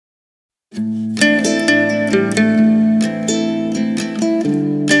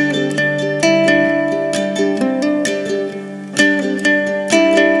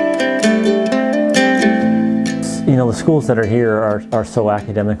schools that are here are so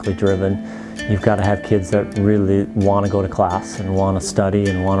academically driven. You've got to have kids that really want to go to class and want to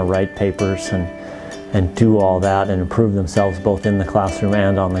study and want to write papers and do all that and improve themselves both in the classroom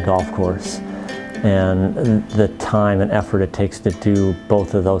and on the golf course. And the time and effort it takes to do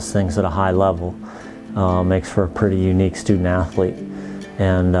both of those things at a high level makes for a pretty unique student athlete.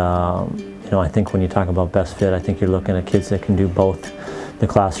 And you know, I think when you talk about best fit, I think you're looking at kids that can do both the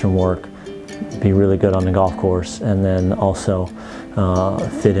classroom work, be really good on the golf course, and then also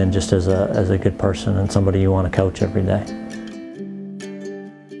fit in just as a good person and somebody you want to coach every day.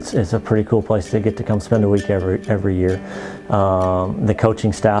 It's a pretty cool place to get to come spend a week every year. The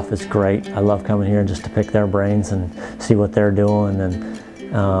coaching staff is great. I love coming here just to pick their brains and see what they're doing, and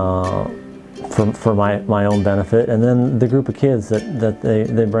for my own benefit. And then the group of kids that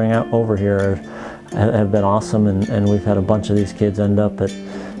they bring out over here have been awesome, and we've had a bunch of these kids end up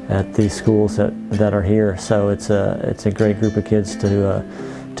at these schools that are here. So it's a great group of kids to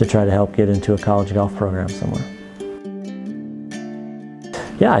try to help get into a college golf program somewhere.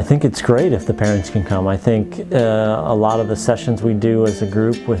 Yeah, I think it's great if the parents can come. I think a lot of the sessions we do as a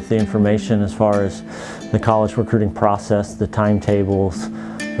group with the information as far as the college recruiting process, the timetables,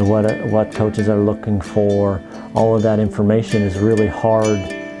 what coaches are looking for, all of that information is really hard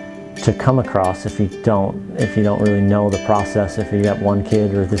to come across if you don't really know the process, if you got one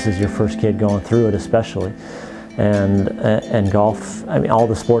kid or this is your first kid going through it especially. And golf, I mean, all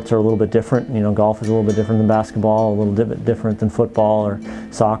the sports are a little bit different. You know, golf is a little bit different than basketball, a little bit different than football or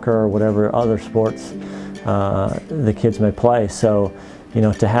soccer or whatever other sports the kids may play. So, you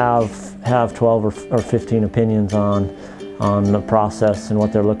know, to have 12 or 15 opinions on the process and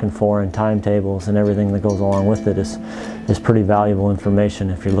what they're looking for and timetables and everything that goes along with it is pretty valuable information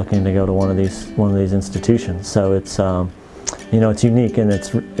if you're looking to go to one of these institutions. So it's you know, it's unique, and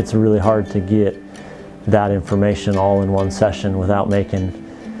it's really hard to get that information all in one session without making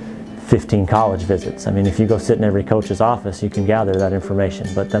 15 college visits. I mean, if you go sit in every coach's office, you can gather that information,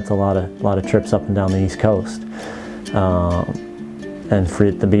 but that's a lot of trips up and down the East Coast. And for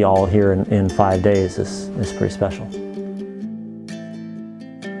it to be all here in 5 days is pretty special.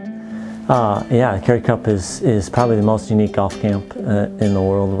 Yeah, Kerry Cup is probably the most unique golf camp in the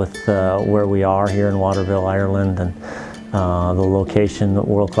world, with where we are here in Waterville, Ireland, and the location, the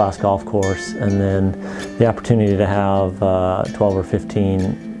world-class golf course, and then the opportunity to have 12 or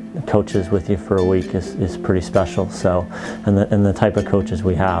 15 coaches with you for a week is pretty special. So, and the type of coaches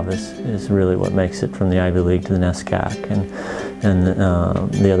we have is really what makes it from the Ivy League to the NESCAC, and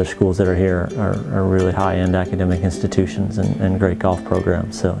the other schools that are here are really high-end academic institutions and great golf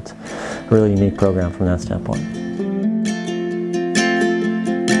programs. So it's a really unique program from that standpoint.